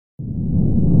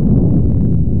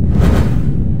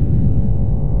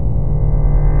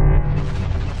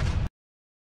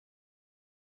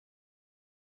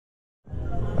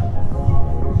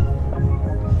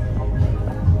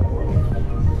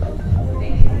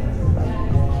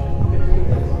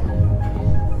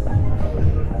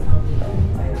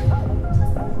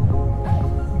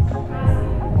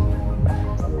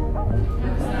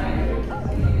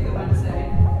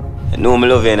know me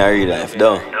love you in a real life,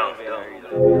 though.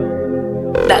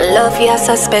 That love you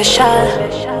so special,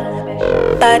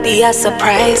 body you so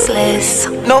priceless.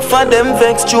 No for them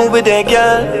vex you with a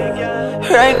girl.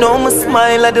 Right now my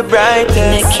smile at the brightest.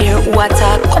 Make your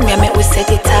water, come here make we set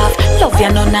it off. Love you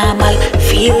no normal,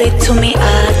 feel it to me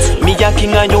heart. Me a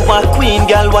king and you a queen,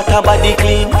 girl, what a body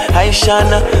clean.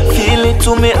 Ishawna, feel it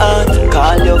to me heart.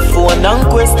 Call your phone and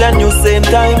question you same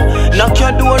time. Knock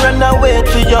your door and I wait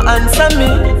for you answer me.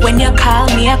 When you call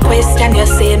me a question you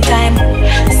same time.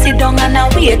 Sit down and I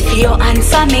wait for you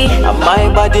answer me. I'm my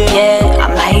body, yeah,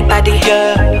 I'm my body,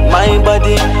 yeah, my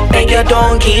body. Beg you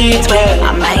don't get wet.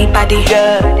 I'm my body,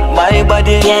 yeah, my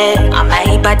body, yeah, I'm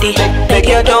my body. Beg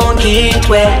you don't get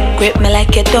wet. Grip me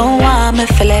like you don't want me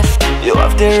for left. You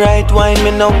have the right wine,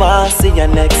 me no want see you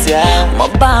next year. My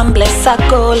bomb bless a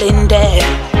goal in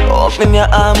there. Open your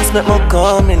arms, make me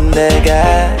come in there,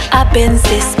 girl. I been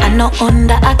this, I know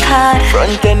under a card.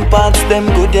 Front end parts, them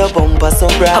good, your bumper so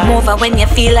bright. Come over when you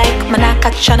feel like man I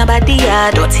catch on a body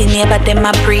yard. Don't see neighbor them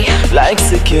a pray. Like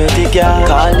security guard.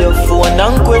 Call your phone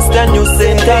and question you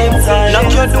same time.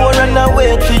 Knock your door and I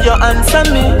wait for you answer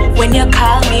me. When you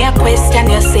call me a question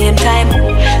you same time.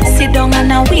 Sit down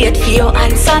and I wait for you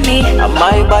answer me. I'm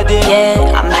my body, yeah,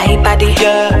 I'm my body,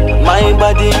 yeah, my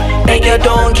body. Beg you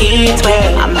don't get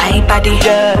wet. I'm my body,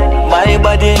 yeah, my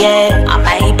body, yeah, I'm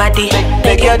my body.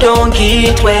 Beg you don't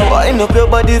get wet. Wind up your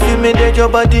body, feel me dead, your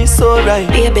body so right.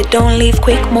 Baby, don't leave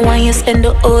quick, more when you spend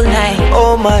the whole night.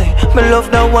 Oh my, me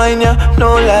love that wine, yeah,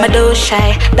 no lie. My do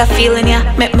shy, that feeling,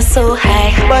 yeah, make me so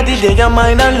high. Body day, your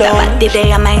mind alone. That body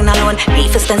day, I'm mine alone.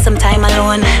 Need to spend some time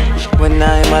alone. When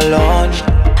I'm alone,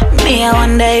 me, I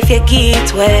wonder if you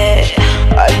get wet.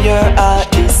 Are your heart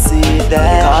deceive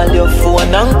that? Call your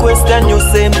phone and question you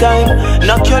same time.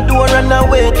 Knock your door and I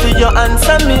wait for you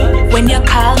answer me. When you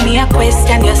call me a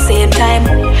question you same time.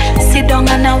 Sit down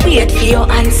and I wait for you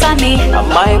answer me. I'm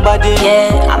my body, yeah,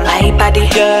 I'm my body,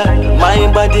 yeah,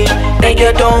 my body. Beg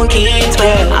you don't get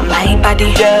wet. I'm my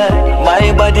body, yeah,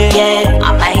 my body, yeah,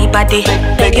 I'm my body.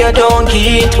 Beg you don't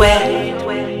get wet.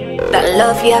 That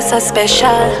love you so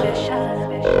special,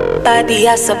 body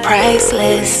you so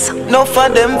priceless. No for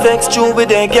them vex you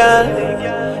with a girl.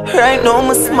 Right now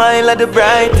my smile at the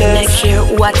brightest. Make your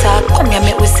water, come here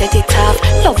make we set it off.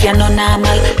 Love you no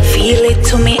normal, feel it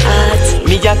to me heart.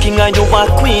 Me a king and you a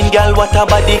queen, girl, what a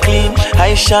body clean.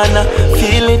 Ishawna,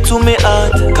 feel it to me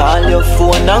heart. Call your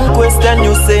phone and question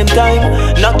you same time.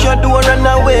 Knock your door and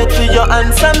I wait for you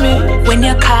answer me. When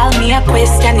you call me a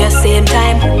question you same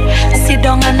time. Sit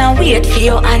down and I wait for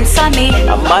you answer me.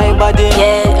 I'm my body,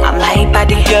 yeah, I'm my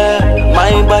body, yeah,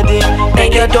 my body.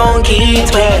 Beg you don't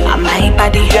get wet. I'm my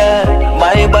body, yeah,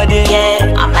 my body,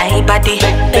 yeah, I'm my body.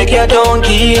 Beg you don't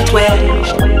get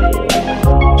wet.